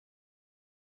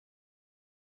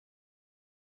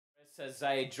As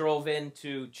I drove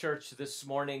into church this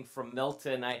morning from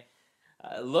Milton, I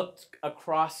looked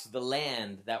across the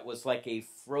land that was like a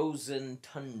frozen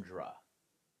tundra.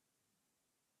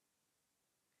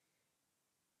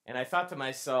 And I thought to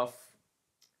myself,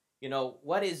 you know,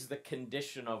 what is the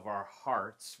condition of our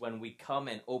hearts when we come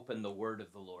and open the word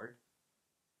of the Lord?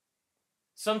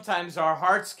 Sometimes our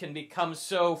hearts can become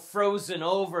so frozen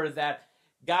over that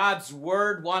God's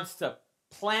word wants to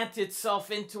plant itself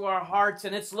into our hearts,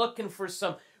 and it's looking for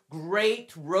some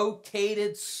great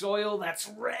rotated soil that's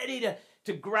ready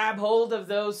to grab hold of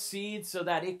those seeds so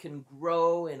that it can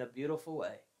grow in a beautiful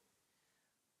way.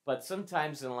 But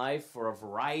sometimes in life, for a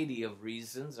variety of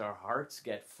reasons, our hearts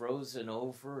get frozen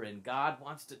over, and God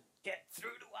wants to get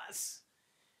through to us.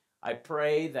 I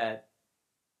pray that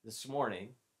this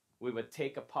morning we would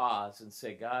take a pause and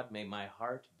say, God, may my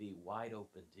heart be wide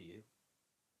open to you.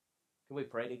 Can we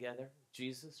pray together?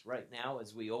 Jesus, right now,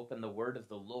 as we open the word of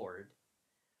the Lord,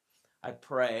 I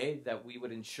pray that we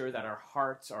would ensure that our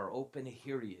hearts are open to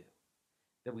hear you,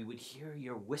 that we would hear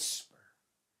your whisper,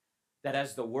 that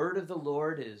as the word of the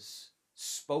Lord is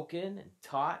spoken and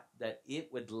taught, that it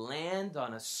would land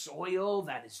on a soil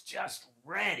that is just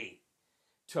ready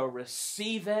to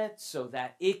receive it so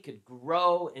that it could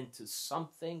grow into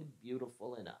something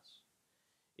beautiful in us.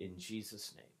 In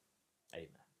Jesus' name, amen.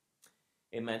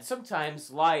 Amen. Sometimes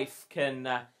life can,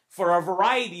 for a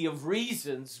variety of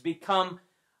reasons, become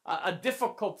a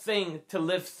difficult thing to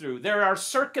live through. There are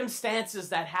circumstances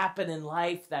that happen in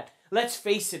life that, let's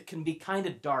face it, can be kind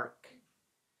of dark.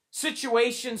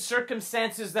 Situations,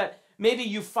 circumstances that maybe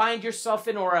you find yourself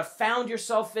in or have found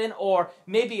yourself in, or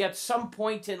maybe at some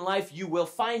point in life you will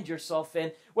find yourself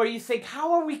in, where you think,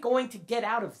 how are we going to get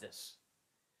out of this?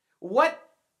 What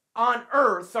on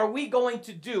earth are we going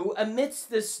to do amidst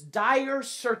this dire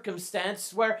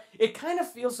circumstance where it kind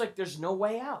of feels like there's no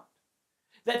way out?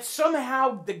 That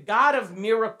somehow the God of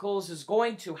miracles is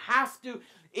going to have to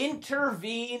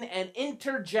intervene and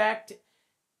interject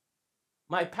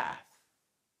my path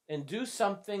and do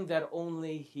something that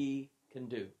only he can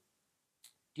do.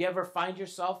 Do you ever find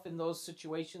yourself in those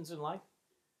situations in life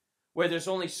where there's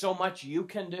only so much you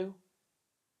can do?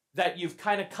 That you've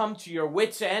kind of come to your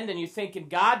wit's end and you're thinking,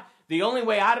 God, the only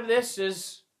way out of this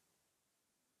is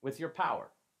with your power.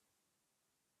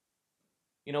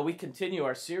 You know, we continue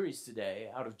our series today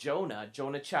out of Jonah,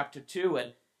 Jonah chapter 2,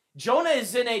 and Jonah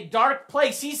is in a dark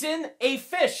place. He's in a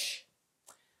fish.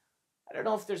 I don't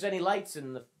know if there's any lights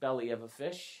in the belly of a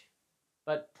fish,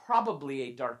 but probably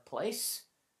a dark place,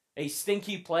 a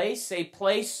stinky place, a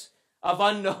place of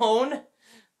unknown.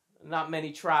 Not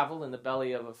many travel in the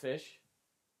belly of a fish.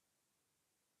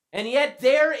 And yet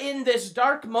there in this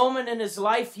dark moment in his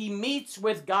life, he meets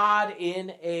with God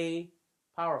in a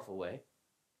powerful way.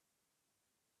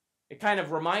 It kind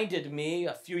of reminded me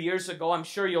a few years ago, I'm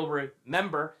sure you'll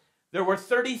remember, there were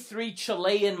 33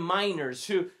 Chilean miners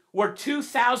who were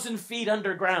 2,000 feet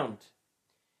underground.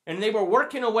 And they were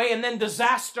working away, and then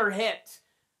disaster hit.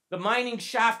 The mining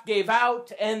shaft gave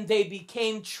out and they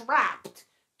became trapped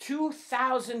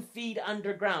 2,000 feet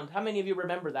underground. How many of you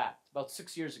remember that? About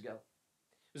 6 years ago.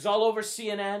 It was all over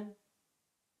CNN.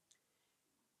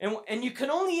 And you can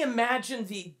only imagine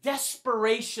the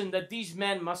desperation that these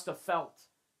men must have felt.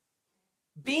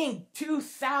 Being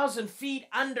 2,000 feet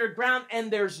underground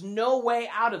and there's no way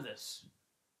out of this.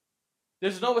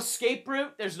 There's no escape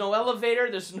route. There's no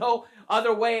elevator. There's no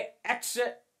other way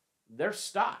exit. They're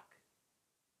stuck.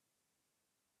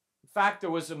 In fact,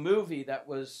 there was a movie that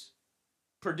was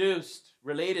produced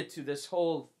related to this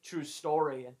whole true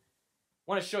story. And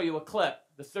I want to show you a clip,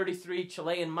 the 33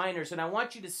 Chilean miners, and I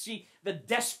want you to see the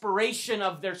desperation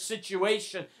of their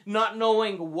situation, not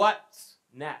knowing what's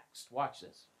next. Watch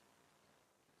this.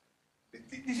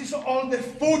 This is all the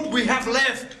food we have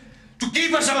left to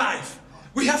keep us alive.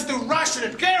 We have to ration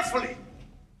it carefully.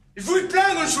 If we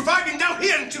plan on surviving down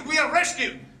here until we are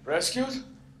rescued. Rescued?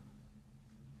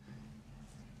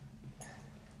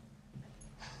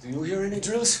 Do you hear any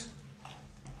drills?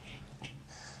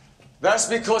 That's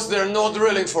because they're no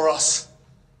drilling for us.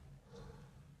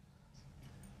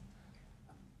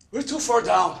 We're too far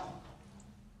down.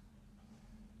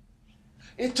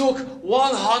 It took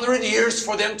 100 years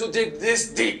for them to dig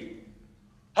this deep.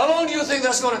 How long do you think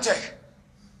that's going to take?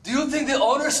 Do you think the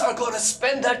owners are going to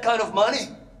spend that kind of money?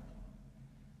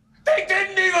 They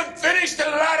didn't even finish the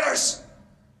ladders!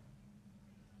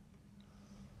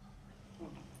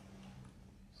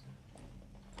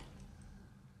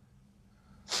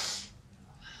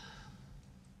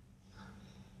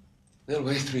 They'll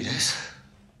wait 3 days.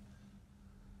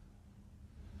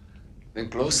 Then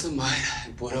close the mine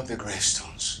and put up the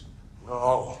gravestones.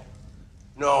 No.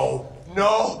 No,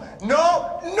 no,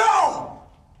 no, no!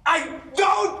 I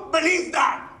don't believe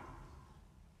that!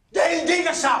 They'll dig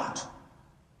us out.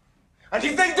 And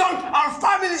if they don't, our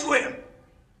families will.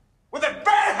 With their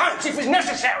bare hands if it's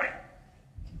necessary.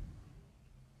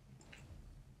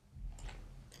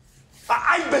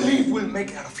 I believe we'll make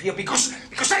it out of here because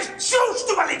I choose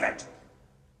to believe it.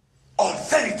 All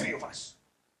 33 of us.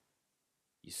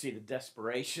 You see the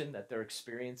desperation that they're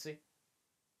experiencing?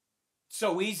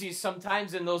 So easy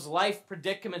sometimes in those life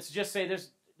predicaments to just say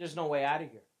there's no way out of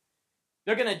here.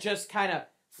 They're going to just kind of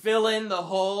fill in the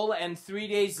hole and 3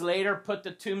 days later put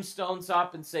the tombstones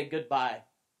up and say goodbye.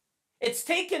 It's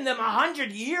taken them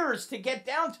 100 years to get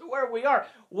down to where we are.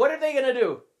 What are they going to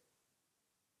do?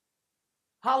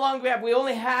 How long do we have? We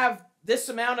only have this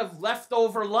amount of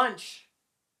leftover lunch.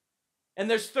 And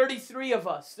there's 33 of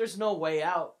us. There's no way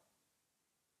out.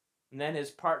 And then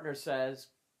his partner says,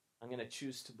 I'm going to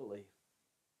choose to believe.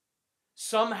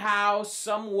 Somehow,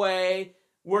 some way,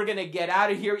 we're going to get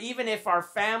out of here, even if our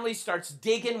family starts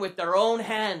digging with their own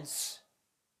hands.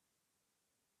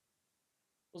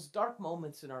 Those dark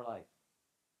moments in our life,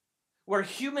 where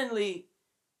humanly,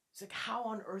 it's like, how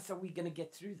on earth are we going to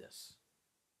get through this?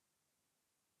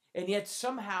 And yet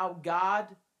somehow God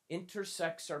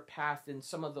intersects our path in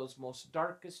some of those most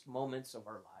darkest moments of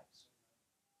our lives.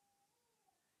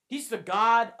 He's the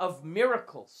God of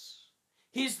miracles.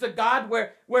 He's the God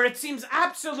where it seems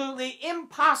absolutely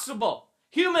impossible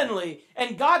humanly,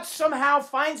 and God somehow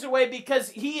finds a way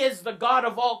because he is the God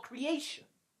of all creation.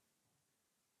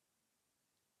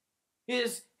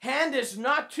 His hand is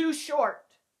not too short.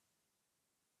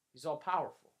 He's all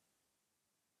powerful.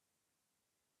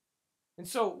 And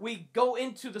so we go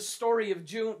into the story of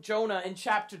Jonah in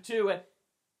chapter 2,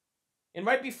 and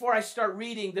right before I start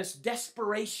reading this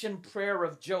desperation prayer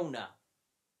of Jonah,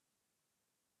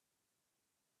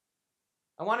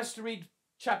 I want us to read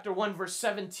chapter 1, verse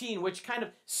 17, which kind of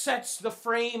sets the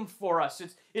frame for us.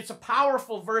 It's a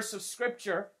powerful verse of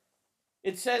scripture.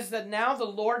 It says that now the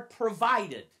Lord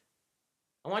provided.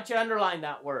 I want you to underline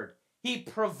that word. He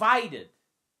provided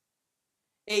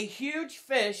a huge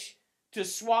fish to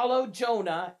swallow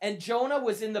Jonah, and Jonah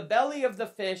was in the belly of the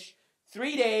fish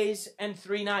 3 days and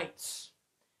 3 nights.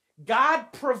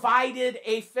 God provided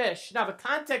a fish. Now the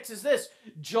context is this.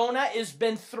 Jonah has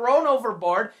been thrown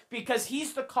overboard because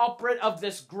he's the culprit of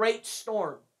this great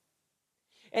storm.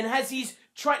 And as he's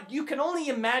trying, you can only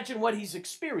imagine what he's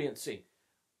experiencing.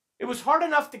 It was hard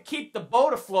enough to keep the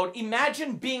boat afloat.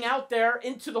 Imagine being out there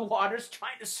into the waters,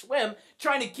 trying to swim,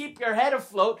 trying to keep your head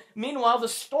afloat. Meanwhile, the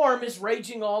storm is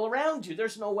raging all around you.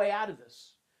 There's no way out of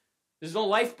this. There's no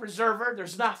life preserver.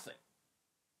 There's nothing.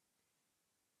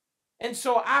 And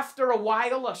so after a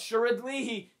while,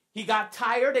 assuredly, he got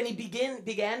tired and he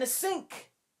began to sink.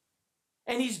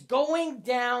 And he's going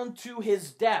down to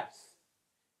his death.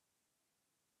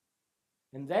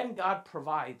 And then God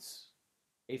provides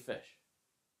a fish.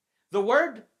 The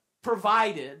word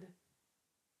provided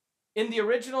in the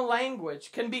original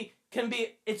language can be,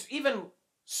 it's even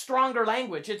stronger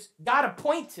language. It's God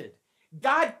appointed.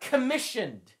 God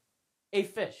commissioned a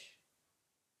fish.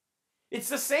 It's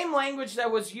the same language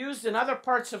that was used in other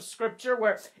parts of Scripture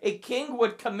where a king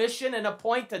would commission and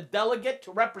appoint a delegate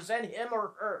to represent him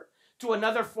or her to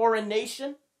another foreign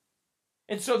nation.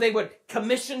 And so they would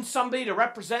commission somebody to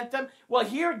represent them. Well,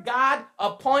 here God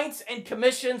appoints and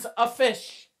commissions a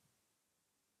fish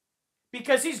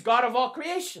because he's God of all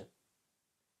creation.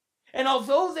 And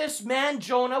although this man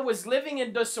Jonah was living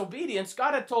in disobedience,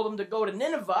 God had told him to go to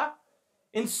Nineveh.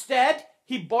 Instead,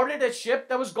 he boarded a ship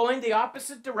that was going the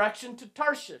opposite direction to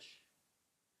Tarshish.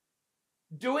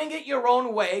 Doing it your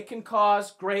own way can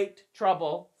cause great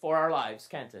trouble for our lives,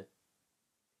 can't it?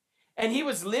 And he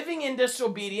was living in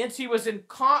disobedience. He was in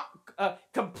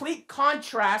complete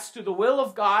contrast to the will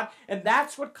of God, and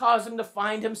that's what caused him to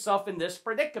find himself in this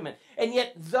predicament. And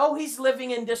yet, though he's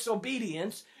living in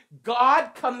disobedience,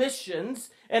 God commissions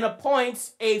and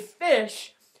appoints a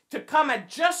fish to come at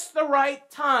just the right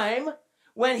time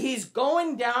when he's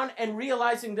going down and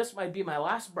realizing this might be my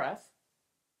last breath,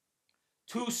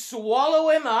 to swallow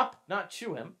him up, not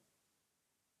chew him,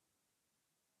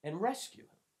 and rescue him.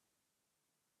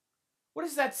 What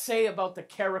does that say about the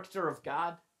character of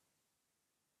God?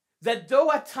 That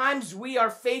though at times we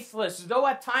are faithless, though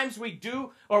at times we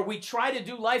do or we try to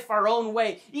do life our own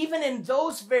way, even in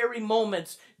those very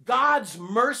moments, God's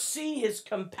mercy, his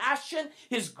compassion,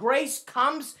 his grace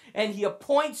comes and he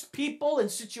appoints people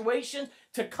and situations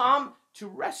to come to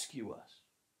rescue us.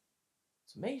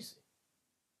 It's amazing.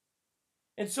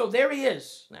 And so there he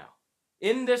is now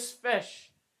in this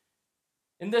fish,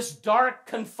 in this dark,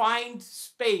 confined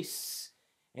space.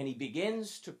 and he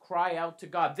begins to cry out to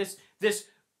God. This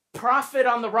prophet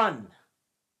on the run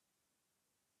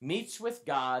meets with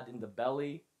God in the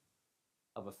belly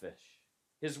of a fish.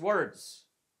 His words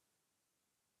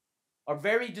are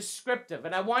very descriptive,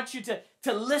 and I want you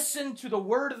to listen to the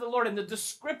word of the Lord and the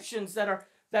descriptions that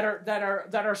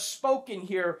are spoken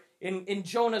here in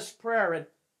Jonah's prayer. And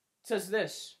it says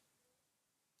this: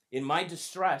 in my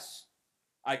distress,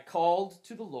 I called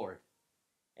to the Lord,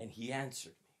 and he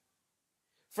answered me.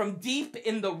 From deep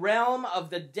in the realm of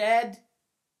the dead,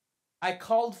 I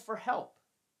called for help,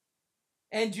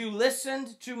 and you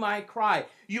listened to my cry.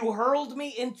 You hurled me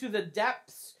into the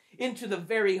depths, into the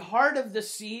very heart of the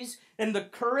seas, and the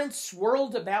currents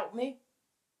swirled about me.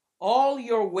 All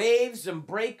your waves and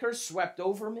breakers swept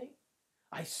over me.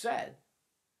 I said,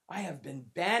 I have been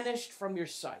banished from your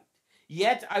sight.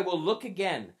 Yet I will look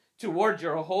again toward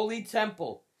your holy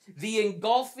temple. The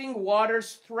engulfing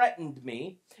waters threatened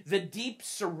me. The deep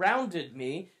surrounded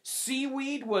me.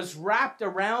 Seaweed was wrapped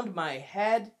around my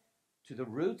head. To the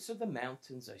roots of the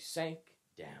mountains I sank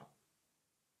down.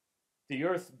 The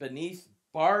earth beneath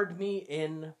barred me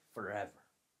in forever.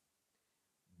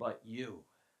 But you,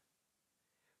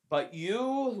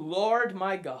 Lord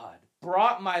my God,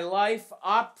 brought my life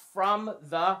up from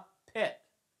the pit.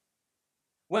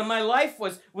 When my life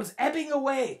was ebbing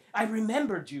away, I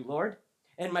remembered you, Lord,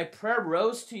 and my prayer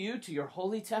rose to you, to your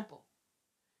holy temple.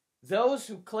 Those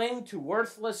who cling to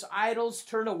worthless idols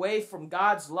turn away from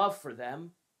God's love for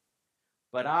them.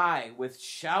 But I, with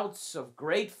shouts of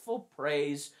grateful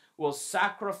praise, will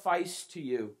sacrifice to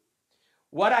you.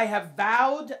 What I have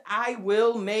vowed, I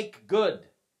will make good.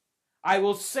 I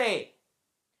will say,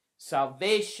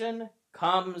 salvation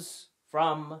comes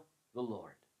from the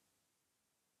Lord.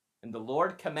 And the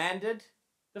Lord commanded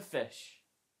the fish,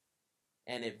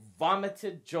 and it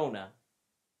vomited Jonah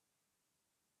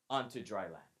onto dry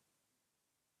land.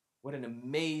 What an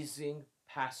amazing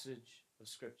passage of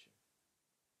Scripture.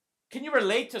 Can you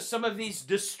relate to some of these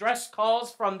distress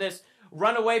calls from this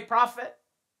runaway prophet?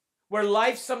 Where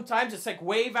life sometimes it's like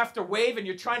wave after wave and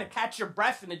you're trying to catch your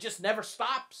breath and it just never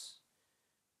stops.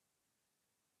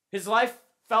 His life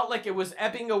felt like it was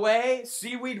ebbing away.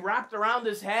 Seaweed wrapped around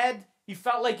his head. He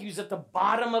felt like he was at the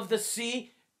bottom of the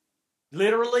sea.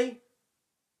 Literally.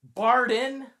 Barred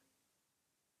in.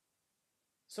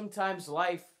 Sometimes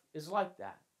life is like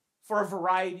that. For a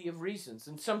variety of reasons.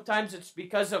 And sometimes it's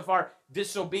because of our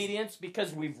disobedience,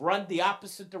 because we've run the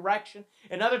opposite direction.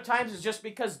 And other times it's just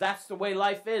because that's the way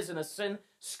life is in a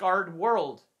sin-scarred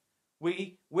world.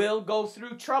 We will go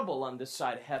through trouble on this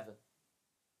side of heaven.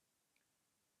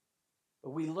 But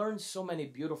we learn so many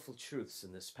beautiful truths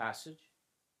in this passage.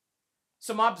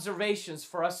 Some observations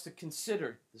for us to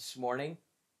consider this morning.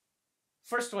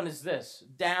 First one is this: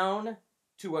 down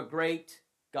to a great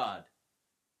God.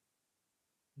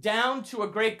 Down to a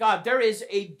great God. There is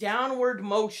a downward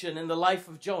motion in the life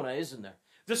of Jonah, isn't there?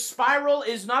 The spiral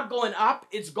is not going up,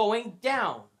 it's going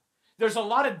down. There's a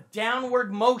lot of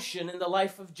downward motion in the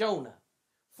life of Jonah.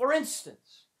 For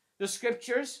instance, the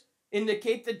scriptures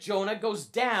indicate that Jonah goes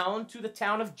down to the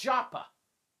town of Joppa.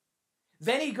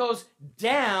 Then he goes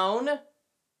down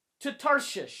to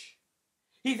Tarshish.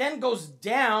 He then goes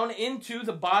down into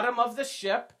the bottom of the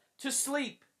ship to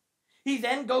sleep. He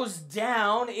then goes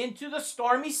down into the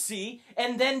stormy sea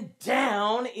and then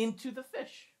down into the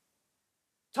fish.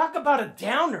 Talk about a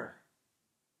downer.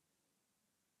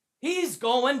 He's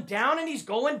going down and he's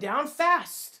going down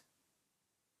fast.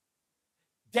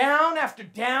 Down after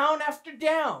down after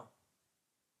down.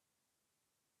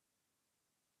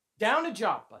 Down to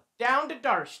Joppa, down to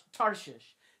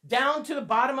Tarshish, down to the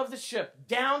bottom of the ship,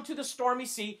 down to the stormy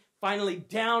sea, finally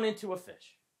down into a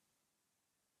fish.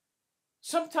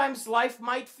 Sometimes life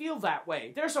might feel that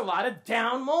way. There's a lot of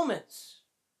down moments.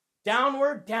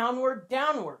 Downward, downward,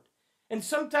 downward. And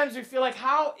sometimes we feel like,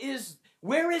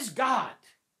 where is God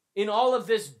in all of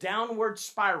this downward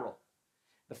spiral?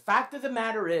 The fact of the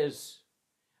matter is,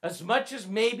 as much as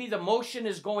maybe the motion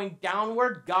is going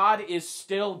downward, God is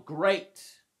still great.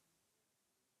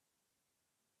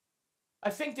 I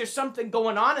think there's something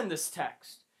going on in this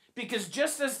text. Because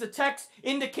just as the text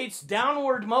indicates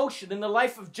downward motion in the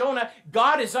life of Jonah,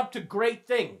 God is up to great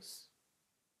things.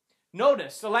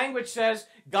 Notice, the language says,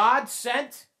 God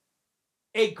sent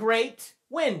a great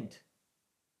wind.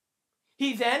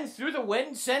 He then, through the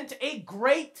wind, sent a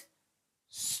great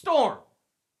storm.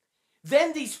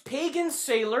 Then these pagan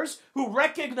sailors who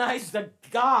recognized the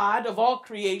God of all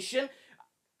creation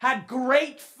had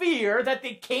great fear that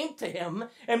they came to him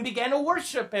and began to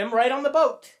worship him right on the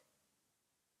boat.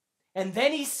 And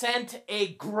then he sent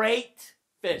a great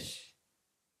fish.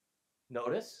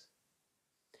 Notice.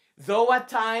 Though at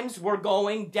times we're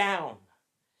going down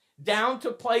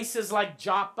to places like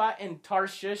Joppa and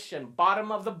Tarshish and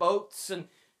bottom of the boats and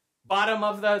bottom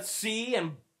of the sea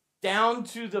and down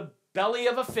to the belly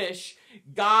of a fish,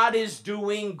 God is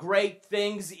doing great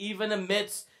things even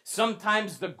amidst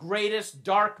sometimes the greatest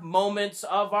dark moments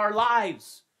of our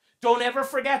lives. Don't ever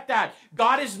forget that.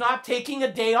 God is not taking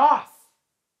a day off.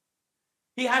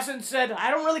 He hasn't said,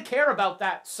 I don't really care about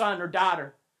that son or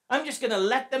daughter. I'm just going to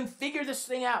let them figure this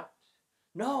thing out.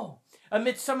 No.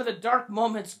 Amidst some of the dark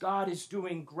moments, God is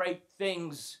doing great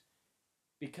things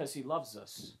because he loves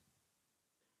us.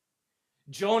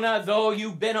 Jonah, though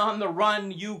you've been on the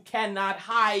run, you cannot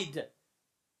hide.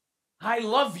 I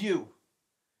love you.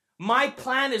 My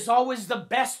plan is always the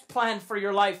best plan for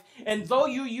your life. And though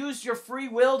you use your free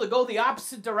will to go the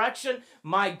opposite direction,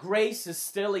 my grace is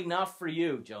still enough for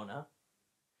you, Jonah.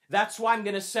 That's why I'm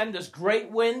going to send this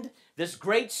great wind, this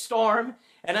great storm,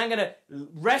 and I'm going to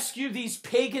rescue these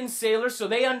pagan sailors so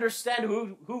they understand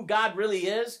who God really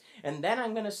is. And then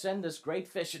I'm going to send this great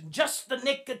fish in just the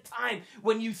nick of time.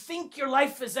 When you think your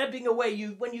life is ebbing away,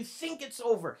 when you think it's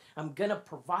over, I'm going to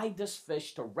provide this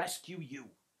fish to rescue you.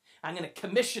 I'm going to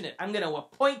commission it. I'm going to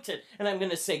appoint it. And I'm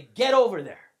going to say, get over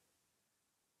there.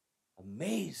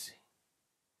 Amazing.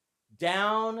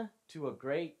 Down to a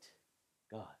great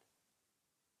God.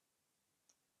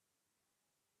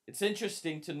 It's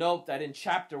interesting to note that in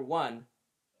chapter 1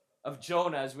 of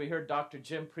Jonah, as we heard Dr.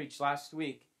 Jim preach last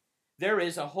week, there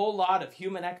is a whole lot of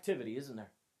human activity, isn't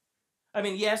there? I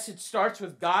mean, yes, it starts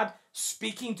with God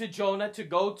speaking to Jonah to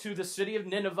go to the city of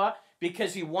Nineveh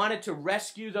because he wanted to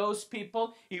rescue those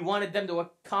people. He wanted them to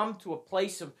come to a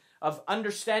place of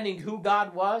understanding who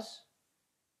God was.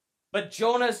 But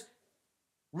Jonah's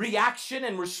reaction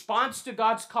and response to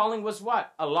God's calling was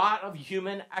what? A lot of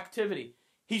human activity.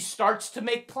 He starts to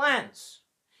make plans.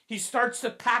 He starts to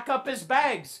pack up his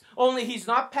bags. Only he's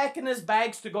not packing his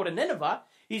bags to go to Nineveh.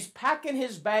 He's packing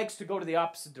his bags to go to the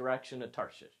opposite direction of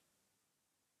Tarshish.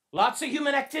 Lots of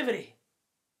human activity.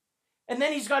 And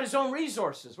then he's got his own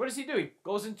resources. What does he do? He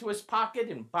goes into his pocket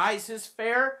and buys his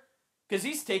fare because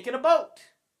he's taking a boat.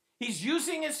 He's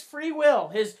using his free will,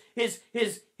 his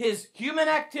human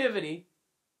activity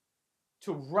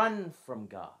to run from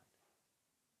God.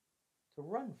 To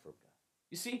run from God.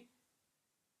 You see,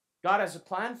 God has a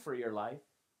plan for your life,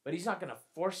 but he's not going to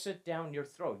force it down your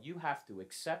throat. You have to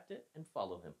accept it and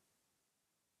follow him.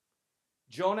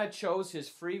 Jonah chose his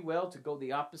free will to go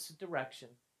the opposite direction.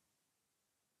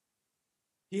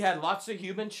 He had lots of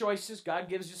human choices. God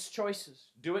gives us choices.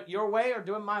 Do it your way or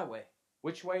do it my way.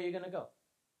 Which way are you going to go?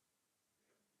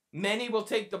 Many will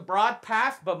take the broad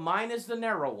path, but mine is the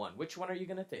narrow one. Which one are you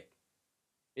going to take?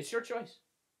 It's your choice.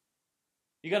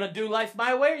 You going to do life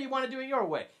my way or you want to do it your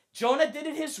way? Jonah did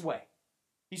it his way.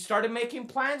 He started making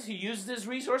plans. He used his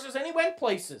resources and he went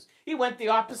places. He went the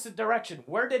opposite direction.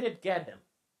 Where did it get him?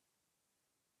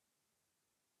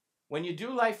 When you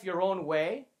do life your own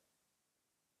way,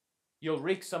 you'll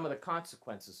reap some of the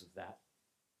consequences of that.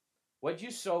 What you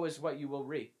sow is what you will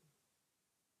reap.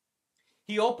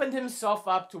 He opened himself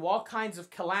up to all kinds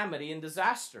of calamity and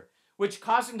disaster, which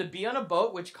caused him to be on a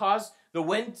boat, which caused the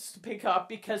winds to pick up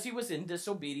because he was in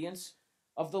disobedience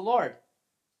of the Lord.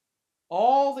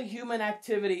 All the human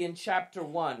activity in chapter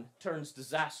 1 turns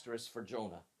disastrous for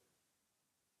Jonah.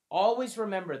 Always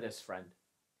remember this, friend,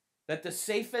 that the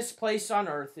safest place on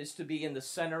earth is to be in the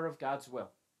center of God's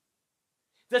will.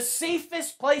 The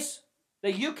safest place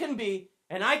that you can be,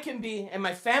 and I can be, and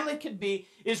my family can be,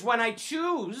 is when I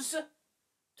choose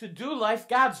to do life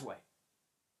God's way.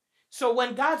 So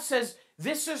when God says,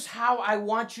 this is how I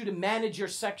want you to manage your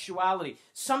sexuality,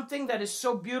 something that is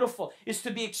so beautiful is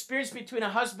to be experienced between a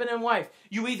husband and wife.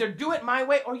 You either do it my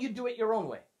way or you do it your own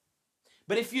way.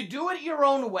 But if you do it your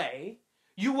own way,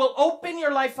 you will open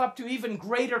your life up to even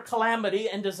greater calamity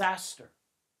and disaster.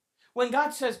 When God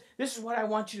says, this is what I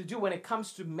want you to do when it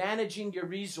comes to managing your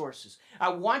resources, I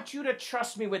want you to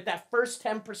trust me with that first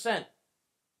 10%.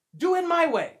 Do it my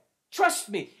way. Trust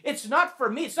me. It's not for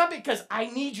me. It's not because I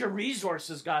need your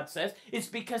resources, God says. It's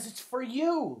because it's for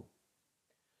you.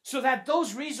 So that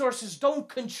those resources don't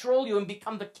control you and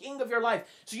become the king of your life.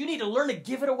 So you need to learn to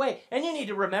give it away. And you need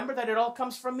to remember that it all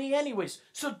comes from me anyways.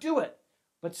 So do it.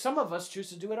 But some of us choose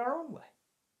to do it our own way.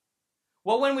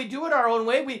 Well, when we do it our own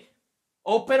way, we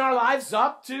open our lives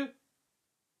up to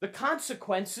the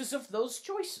consequences of those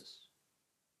choices.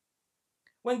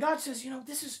 When God says,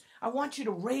 I want you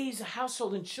to raise a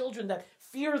household and children that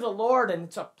fear the Lord, and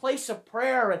it's a place of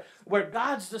prayer and where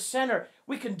God's the center,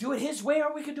 we can do it his way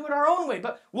or we can do it our own way,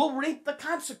 but we'll reap the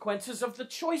consequences of the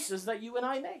choices that you and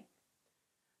I make.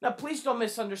 Now, please don't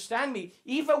misunderstand me.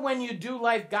 Even when you do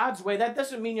life God's way, that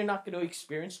doesn't mean you're not going to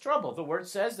experience trouble. The word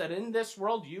says that in this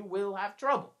world you will have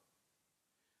trouble.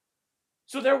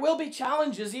 So there will be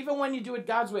challenges even when you do it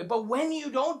God's way. But when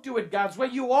you don't do it God's way,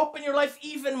 you open your life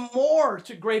even more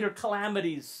to greater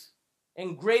calamities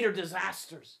and greater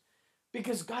disasters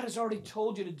because God has already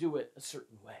told you to do it a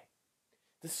certain way.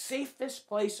 The safest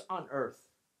place on earth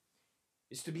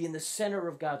is to be in the center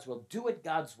of God's will. Do it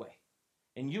God's way,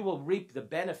 and you will reap the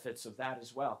benefits of that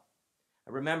as well.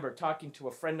 I remember talking to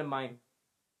a friend of mine,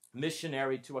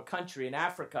 missionary to a country in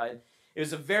Africa, and it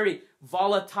was a very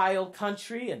volatile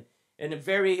country and a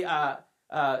very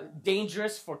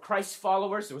dangerous for Christ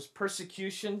followers. There was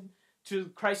persecution to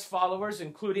Christ followers,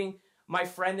 including my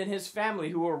friend and his family,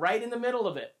 who were right in the middle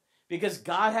of it, because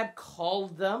God had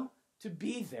called them to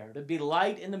be there, to be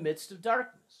light in the midst of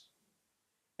darkness.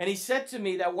 And he said to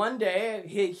me that one day,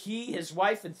 he, his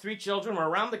wife, and 3 children were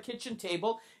around the kitchen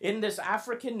table in this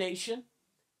African nation,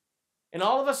 and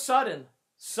all of a sudden,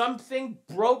 something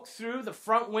broke through the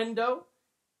front window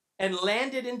and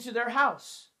landed into their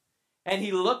house. And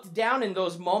he looked down in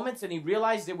those moments and he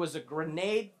realized it was a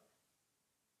grenade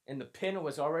and the pin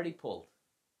was already pulled.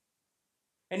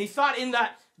 And he thought in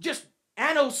that just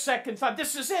nanosecond, thought,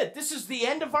 this is it. This is the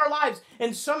end of our lives.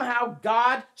 And somehow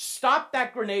God stopped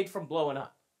that grenade from blowing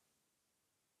up.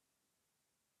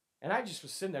 And I just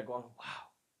was sitting there going, wow.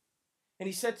 And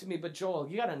he said to me, but Joel,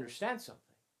 you got to understand something.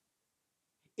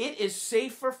 It is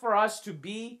safer for us to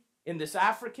be in this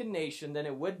African nation than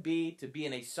it would be to be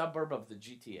in a suburb of the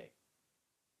GTA.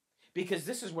 Because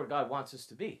this is where God wants us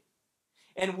to be.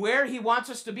 And where he wants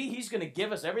us to be, he's going to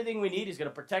give us everything we need. He's going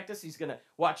to protect us. He's going to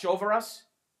watch over us.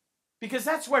 Because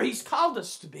that's where he's called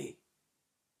us to be.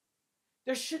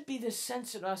 There should be this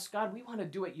sense in us, God, we want to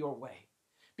do it your way.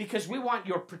 Because we want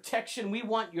your protection. We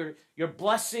want your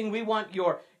blessing. We want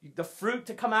the fruit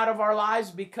to come out of our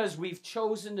lives because we've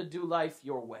chosen to do life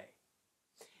your way.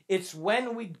 It's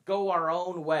when we go our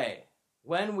own way,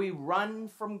 when we run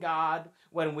from God,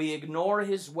 when we ignore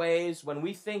his ways, when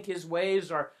we think his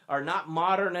ways are not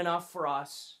modern enough for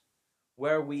us,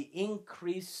 where we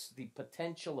increase the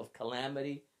potential of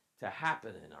calamity to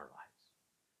happen in our lives.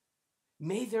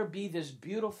 May there be this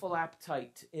beautiful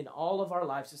appetite in all of our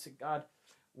lives to say, God,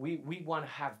 we want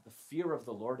to have the fear of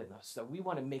the Lord in us, that we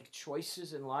want to make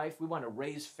choices in life. We want to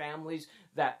raise families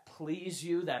that please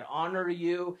you, that honor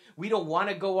you. We don't want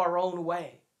to go our own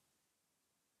way.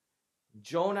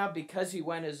 Jonah, because he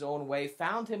went his own way,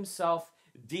 found himself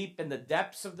deep in the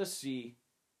depths of the sea,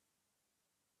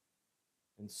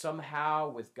 and somehow,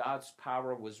 with God's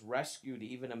power, was rescued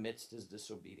even amidst his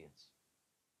disobedience.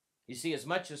 You see, as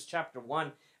much as chapter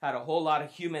 1 had a whole lot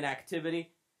of human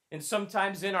activity, and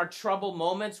sometimes in our trouble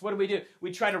moments, what do?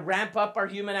 We try to ramp up our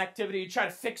human activity. We try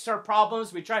to fix our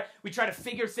problems. We try to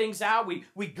figure things out.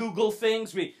 We Google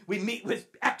things. We meet with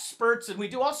experts and we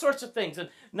do all sorts of things. And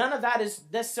none of that is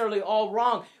necessarily all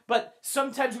wrong. But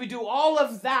sometimes we do all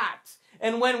of that.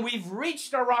 And when we've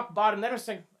reached our rock bottom, then we're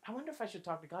saying, I wonder if I should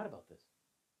talk to God about this.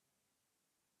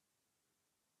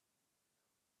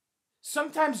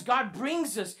 Sometimes God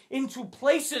brings us into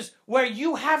places where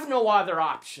you have no other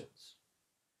options.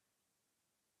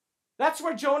 That's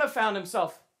where Jonah found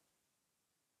himself.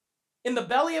 In the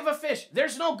belly of a fish.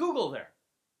 There's no Google there.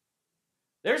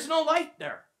 There's no light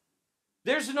there.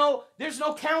 There's no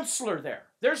counselor there.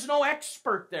 There's no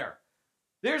expert there.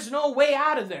 There's no way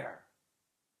out of there.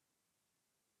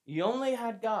 He only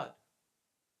had God.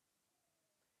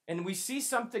 And we see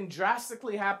something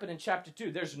drastically happen in chapter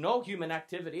 2. There's no human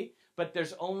activity, but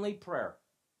there's only prayer.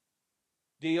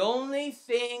 The only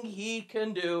thing he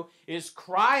can do is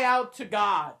cry out to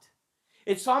God.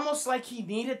 It's almost like he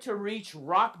needed to reach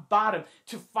rock bottom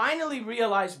to finally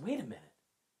realize, wait a minute,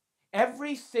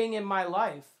 everything in my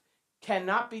life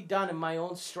cannot be done in my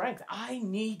own strength. I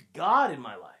need God in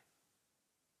my life.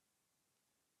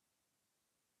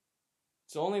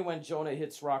 It's only when Jonah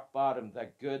hits rock bottom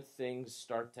that good things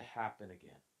start to happen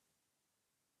again.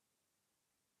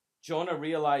 Jonah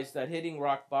realized that hitting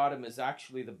rock bottom is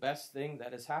actually the best thing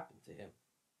that has happened to him.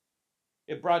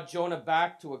 It brought Jonah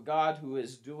back to a God who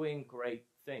is doing great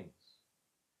things.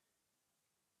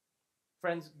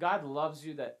 Friends, God loves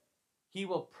you that he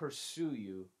will pursue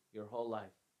you your whole life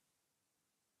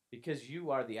because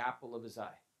you are the apple of his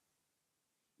eye.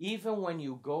 Even when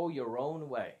you go your own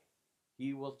way,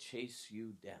 he will chase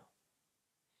you down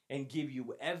and give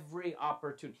you every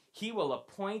opportunity. He will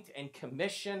appoint and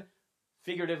commission,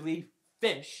 figuratively,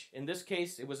 fish. In this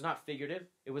case, it was not figurative,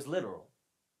 it was literal.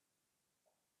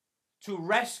 To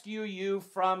rescue you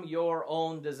from your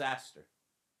own disaster.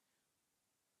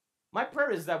 My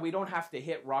prayer is that we don't have to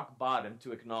hit rock bottom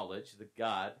to acknowledge that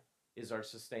God is our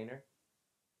sustainer.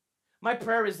 My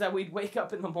prayer is that we'd wake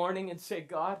up in the morning and say,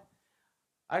 God,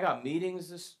 I got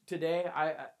meetings today.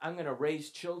 I'm going to raise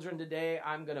children today.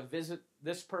 I'm going to visit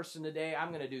this person today. I'm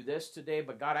going to do this today.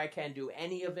 But God, I can't do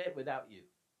any of it without you.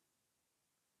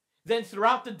 Then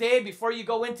throughout the day, before you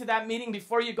go into that meeting,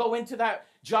 before you go into that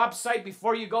job site,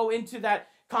 before you go into that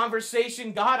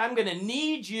conversation, God, I'm going to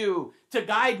need you to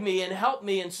guide me and help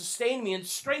me and sustain me and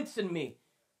strengthen me.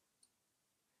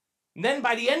 And then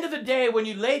by the end of the day, when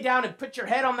you lay down and put your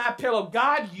head on that pillow,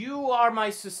 God, you are my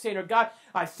sustainer. God,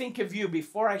 I think of you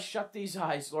before I shut these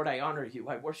eyes. Lord, I honor you.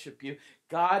 I worship you.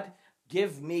 God,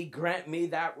 grant me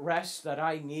that rest that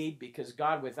I need, because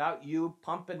God, without you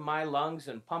pumping my lungs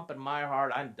and pumping my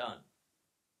heart, I'm done.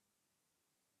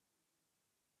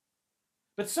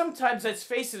 But sometimes, let's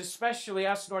face it, especially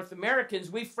us North Americans,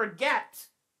 we forget,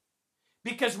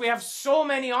 because we have so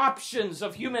many options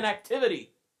of human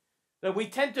activity, that we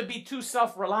tend to be too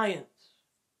self-reliant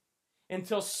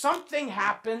until something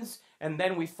happens, and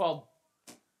then we fall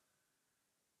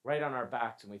right on our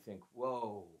backs and we think,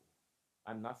 whoa,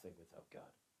 I'm nothing without God.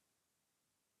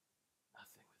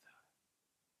 Nothing without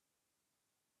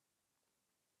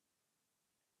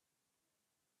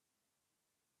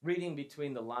Him. Reading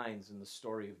between the lines in the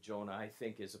story of Jonah, I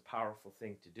think, is a powerful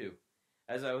thing to do.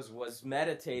 As I was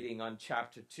meditating on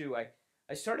chapter 2, I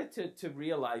started to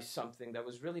realize something that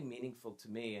was really meaningful to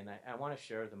me, and I want to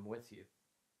share them with you.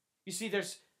 You see,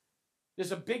 there's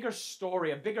a bigger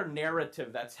story, a bigger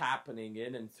narrative that's happening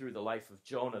in and through the life of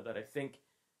Jonah that I think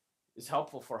is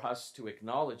helpful for us to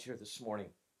acknowledge here this morning.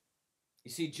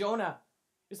 You see, Jonah,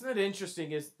 isn't it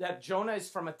interesting, is that Jonah is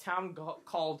from a town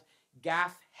called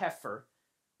Gath-Hepher,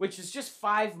 which is just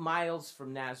 5 miles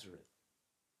from Nazareth.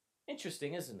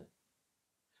 Interesting, isn't it?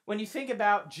 When you think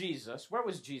about Jesus, where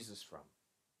was Jesus from?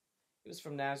 He was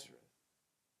from Nazareth.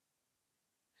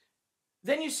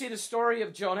 Then you see the story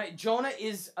of Jonah. Jonah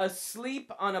is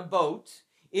asleep on a boat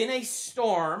in a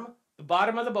storm, the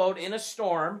bottom of the boat in a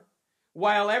storm,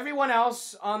 while everyone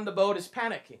else on the boat is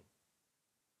panicking.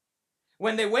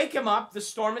 When they wake him up, the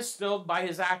storm is stilled by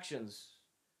his actions.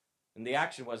 And the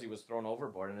action was he was thrown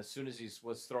overboard. And as soon as he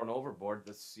was thrown overboard,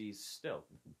 the sea's stilled.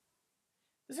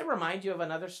 Does it remind you of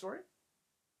another story?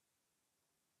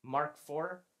 Mark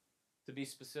 4, to be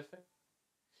specific.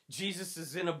 Jesus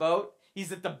is in a boat.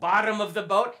 He's at the bottom of the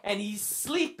boat, and he's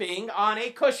sleeping on a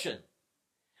cushion.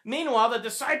 Meanwhile, the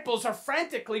disciples are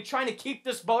frantically trying to keep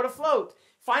this boat afloat.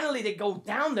 Finally, they go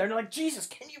down there, and they're like, Jesus,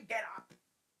 can you get up?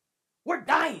 We're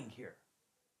dying here.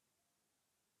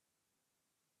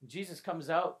 Jesus comes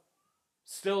out,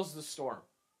 stills the storm.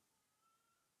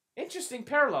 Interesting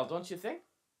parallel, don't you think?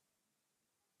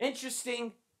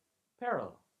 Interesting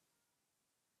parallel.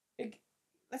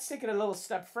 Let's take it a little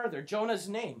step further. Jonah's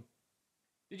name.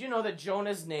 Did you know that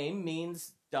Jonah's name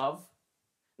means dove?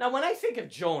 Now, when I think of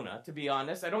Jonah, to be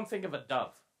honest, I don't think of a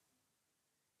dove.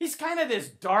 He's kind of this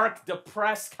dark,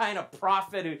 depressed kind of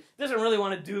prophet who doesn't really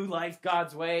want to do life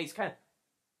God's way.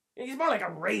 He's more like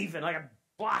a raven, like a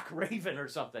black raven or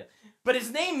something. But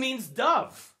his name means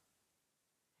dove.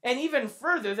 And even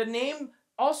further, the name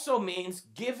also means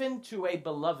given to a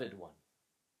beloved one.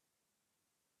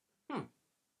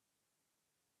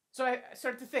 So I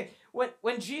started to think,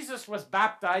 when Jesus was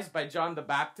baptized by John the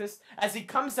Baptist, as he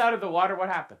comes out of the water, what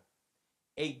happened?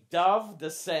 A dove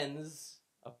descends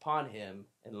upon him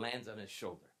and lands on his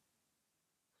shoulder.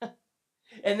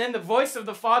 And then the voice of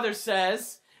the Father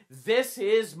says, this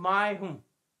is my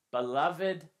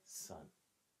beloved Son.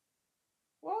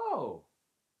 Whoa,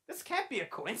 this can't be a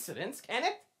coincidence, can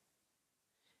it?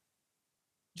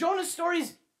 Jonah's story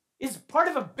is part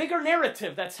of a bigger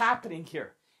narrative that's happening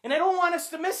here. And I don't want us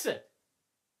to miss it.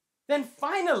 Then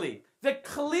finally, the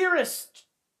clearest,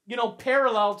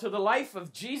 parallel to the life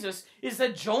of Jesus is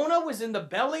that Jonah was in the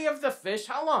belly of the fish.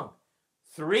 How long?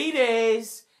 3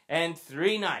 days and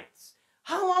 3 nights.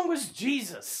 How long was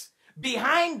Jesus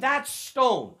behind that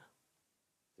stone?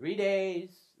 3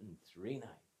 days and 3 nights.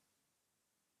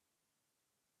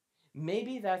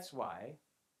 Maybe that's why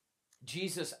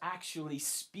Jesus actually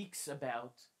speaks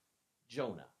about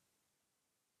Jonah.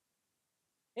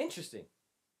 Interesting.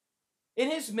 In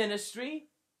his ministry,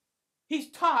 he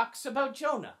talks about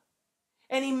Jonah.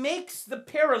 And he makes the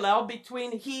parallel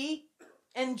between he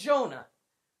and Jonah.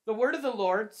 The word of the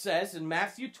Lord says in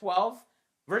Matthew 12,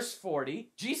 verse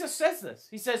 40, Jesus says this.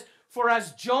 He says, for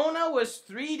as Jonah was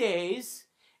 3 days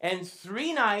and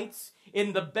 3 nights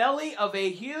in the belly of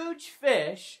a huge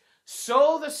fish,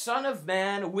 so the Son of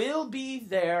Man will be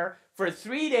there for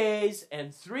 3 days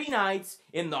and 3 nights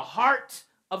in the heart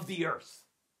of the earth.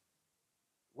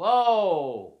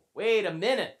 Whoa! wait a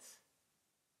minute.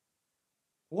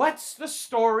 What's the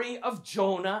story of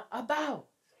Jonah about?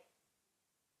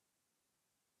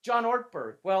 John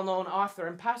Ortberg, well-known author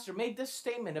and pastor, made this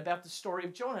statement about the story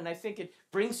of Jonah, and I think it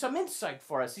brings some insight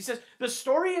for us. He says, the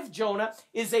story of Jonah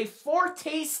is a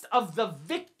foretaste of the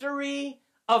victory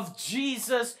of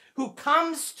Jesus, who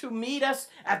comes to meet us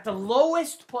at the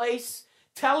lowest place,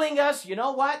 telling us, you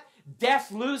know what?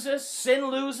 Death loses,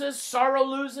 sin loses, sorrow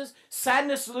loses,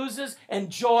 sadness loses, and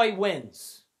joy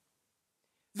wins.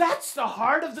 That's the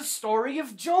heart of the story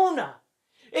of Jonah.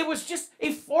 It was just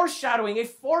a foreshadowing, a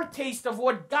foretaste of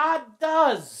what God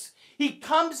does. He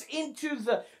comes into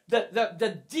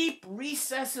the deep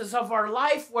recesses of our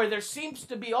life where there seems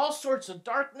to be all sorts of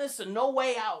darkness and no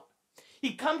way out.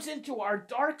 He comes into our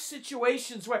dark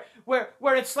situations where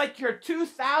it's like you're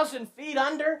 2,000 feet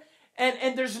under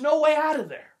and there's no way out of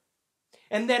there.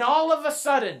 And then all of a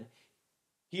sudden,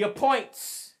 he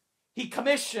appoints, he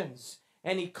commissions,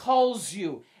 and he calls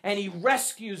you, and he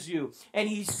rescues you, and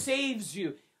he saves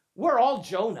you. We're all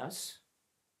Jonahs.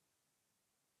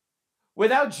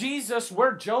 Without Jesus,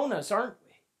 we're Jonahs, aren't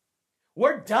we?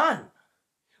 We're done.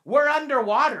 We're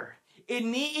underwater,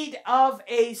 in need of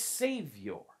a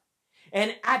Savior.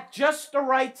 And at just the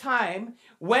right time,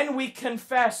 when we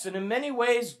confess, and in many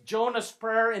ways, Jonah's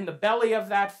prayer in the belly of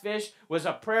that fish was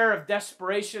a prayer of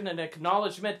desperation and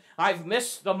acknowledgement. I've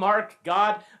missed the mark,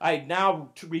 God. I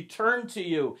now return to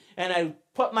you, and I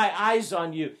put my eyes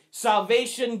on you.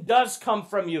 Salvation does come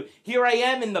from you. Here I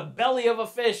am in the belly of a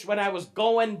fish. When I was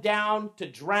going down to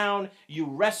drown, you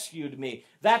rescued me.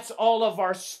 That's all of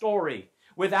our story.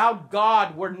 Without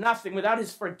God, we're nothing. Without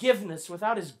his forgiveness,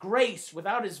 without his grace,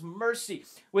 without his mercy,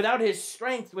 without his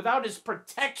strength, without his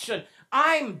protection,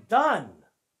 I'm done.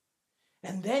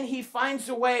 And then he finds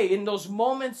a way in those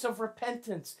moments of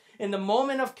repentance, in the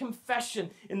moment of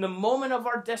confession, in the moment of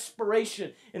our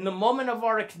desperation, in the moment of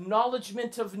our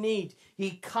acknowledgement of need.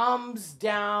 He comes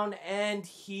down and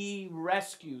he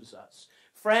rescues us.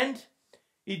 Friend,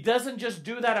 he doesn't just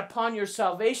do that upon your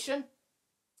salvation,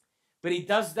 but he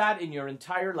does that in your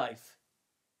entire life.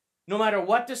 No matter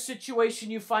what the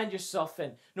situation you find yourself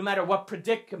in, no matter what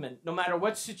predicament, no matter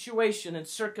what situation and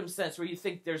circumstance where you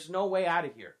think there's no way out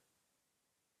of here,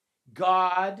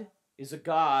 God is a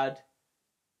God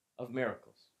of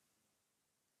miracles.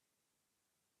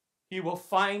 He will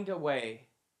find a way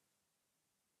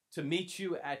to meet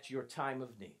you at your time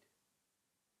of need.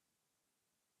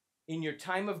 In your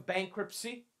time of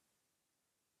bankruptcy,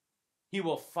 he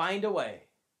will find a way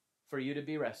for you to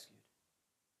be rescued.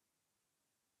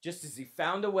 Just as he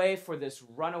found a way for this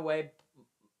runaway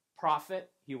prophet,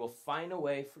 he will find a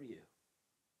way for you.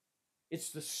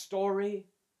 It's the story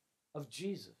of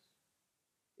Jesus.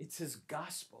 It's his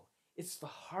gospel. It's the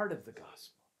heart of the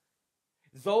gospel.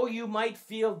 Though you might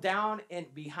feel down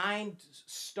and behind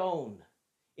stone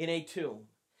in a tomb,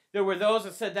 there were those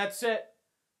that said, that's it.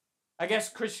 I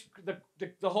guess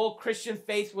the whole Christian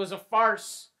faith was a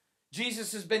farce.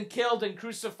 Jesus has been killed and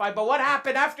crucified. But what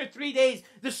happened after 3 days?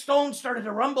 The stone started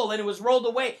to rumble and it was rolled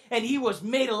away and he was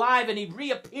made alive and he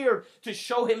reappeared to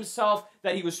show himself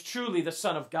that he was truly the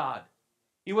Son of God.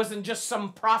 He wasn't just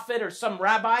some prophet or some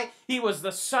rabbi. He was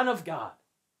the Son of God.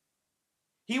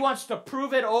 He wants to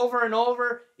prove it over and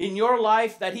over in your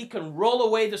life that he can roll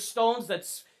away the stones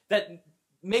that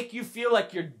make you feel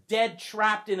like you're dead,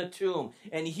 trapped in a tomb,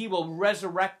 and he will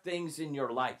resurrect things in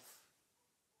your life.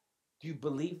 Do you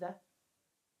believe that?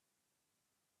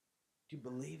 Do you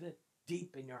believe it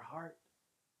deep in your heart?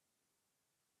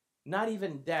 Not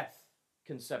even death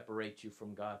can separate you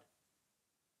from God.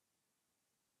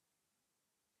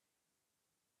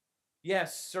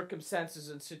 Yes, circumstances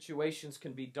and situations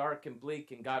can be dark and bleak,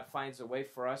 and God finds a way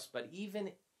for us, but even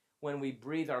when we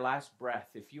breathe our last breath,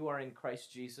 if you are in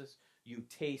Christ Jesus, you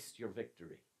taste your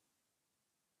victory.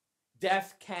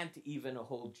 Death can't even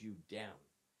hold you down.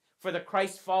 For the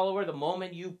Christ follower, the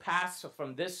moment you pass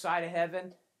from this side of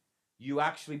heaven, you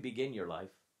actually begin your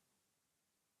life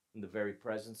in the very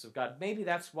presence of God. Maybe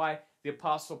that's why the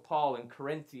Apostle Paul in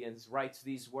Corinthians writes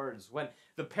these words. When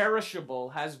the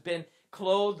perishable has been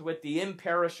clothed with the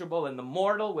imperishable and the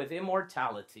mortal with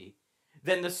immortality,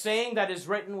 then the saying that is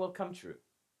written will come true.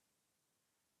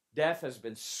 Death has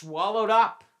been swallowed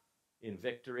up in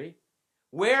victory.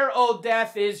 Where, O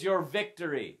death, is your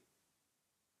victory?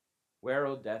 Where,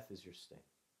 O death, is your sting?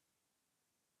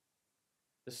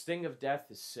 The sting of death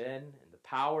is sin, and the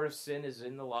power of sin is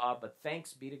in the law, but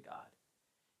thanks be to God.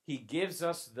 He gives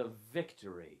us the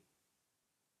victory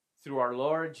through our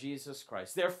Lord Jesus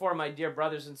Christ. Therefore, my dear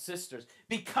brothers and sisters,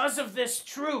 because of this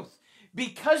truth,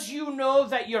 because you know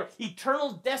that your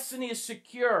eternal destiny is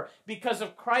secure because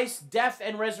of Christ's death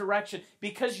and resurrection,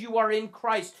 because you are in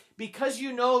Christ, because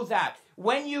you know that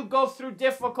when you go through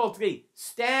difficulty,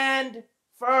 stand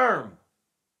firm.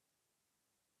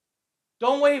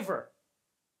 Don't waver.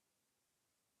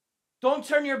 Don't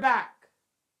turn your back.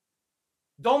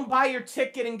 Don't buy your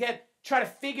ticket and try to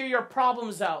figure your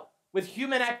problems out with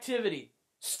human activity.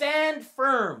 Stand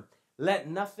firm. Let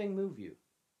nothing move you.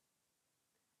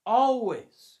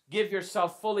 Always give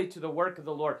yourself fully to the work of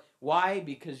the Lord. Why?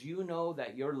 Because you know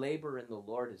that your labor in the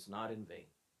Lord is not in vain.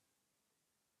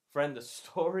 Friend, the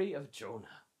story of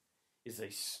Jonah is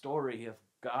a story of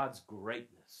God's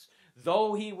greatness.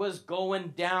 Though he was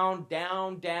going down,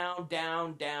 down, down,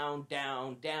 down, down,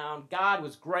 down, down, God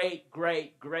was great,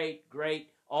 great, great,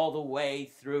 great all the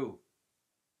way through.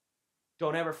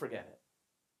 Don't ever forget it.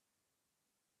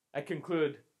 I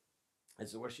conclude,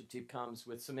 as the worship team comes,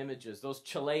 with some images. Those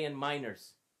Chilean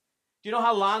miners. Do you know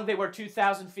how long they were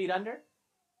 2,000 feet under?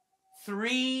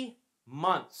 3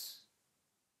 months.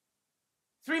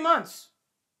 3 months.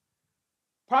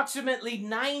 Approximately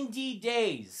 90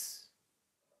 days.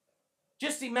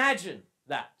 Just imagine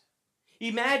that.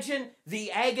 Imagine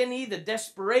the agony, the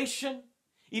desperation.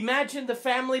 Imagine the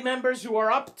family members who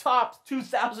are up top,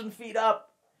 2,000 feet up.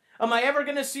 Am I ever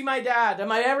going to see my dad?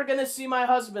 Am I ever going to see my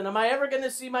husband? Am I ever going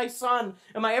to see my son?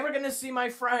 Am I ever going to see my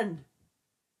friend?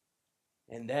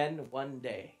 And then one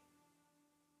day,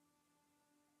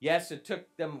 yes, it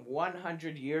took them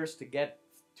 100 years to get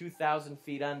 2,000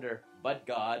 feet under, but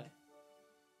God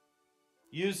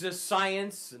uses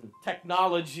science and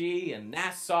technology and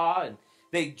NASA, and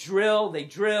they drill.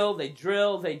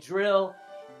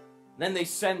 Then they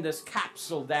send this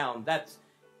capsule down that's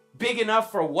big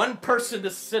enough for one person to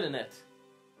sit in it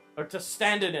or to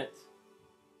stand in it.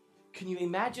 Can you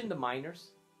imagine the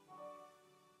miners?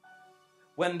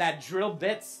 When that drill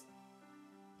bit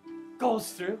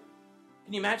goes through.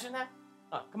 Can you imagine that?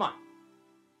 Oh, come on.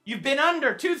 You've been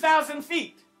under 2,000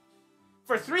 feet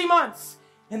for 3 months,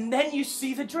 and then you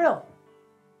see the drill.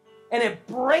 And it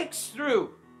breaks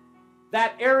through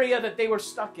that area that they were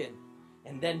stuck in.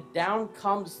 And then down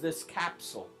comes this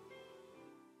capsule.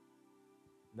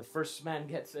 The first man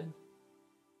gets in,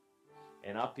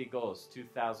 and up he goes,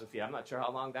 2,000 feet. I'm not sure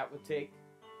how long that would take,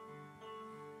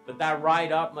 but that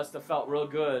ride up must have felt real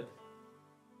good.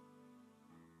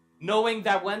 Knowing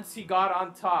that once he got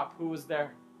on top, who was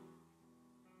there?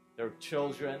 Their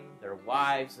children, their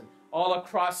wives, and all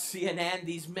across CNN,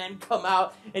 these men come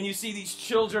out, and you see these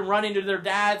children running to their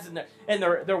dads and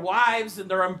their wives, and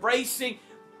they're embracing.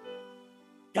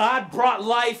 God brought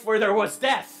life where there was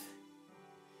death.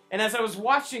 And as I was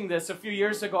watching this a few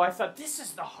years ago, I thought, this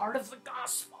is the heart of the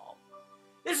gospel.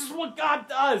 This is what God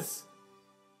does.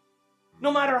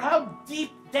 No matter how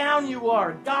deep down you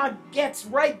are, God gets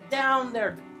right down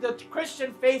there. The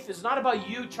Christian faith is not about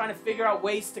you trying to figure out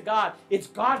ways to God. It's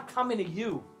God coming to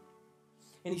you.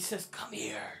 And he says, come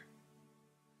here.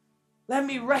 Let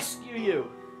me rescue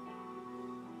you.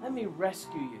 Let me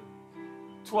rescue you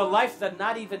to a life that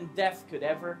not even death could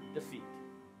ever defeat.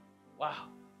 Wow.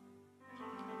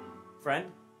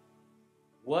 Friend,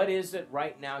 what is it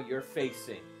right now you're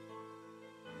facing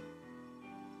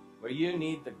where you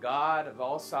need the God of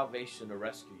all salvation to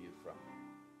rescue you from?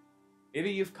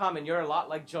 Maybe you've come and you're a lot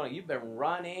like Jonah. You've been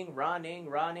running,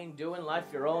 doing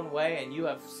life your own way, and you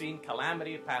have seen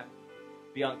calamity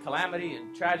beyond calamity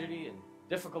and tragedy and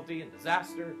difficulty and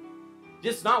disaster.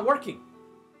 Just not working.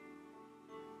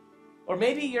 Or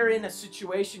maybe you're in a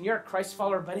situation, you're a Christ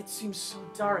follower, but it seems so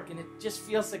dark and it just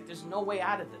feels like there's no way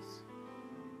out of this.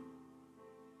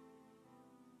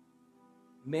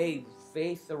 May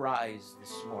faith arise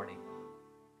this morning.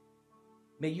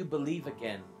 May you believe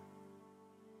again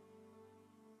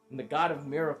in the God of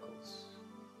miracles,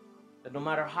 that no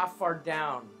matter how far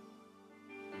down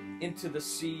into the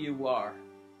sea you are,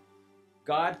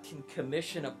 God can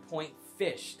commission a point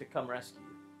fish to come rescue you.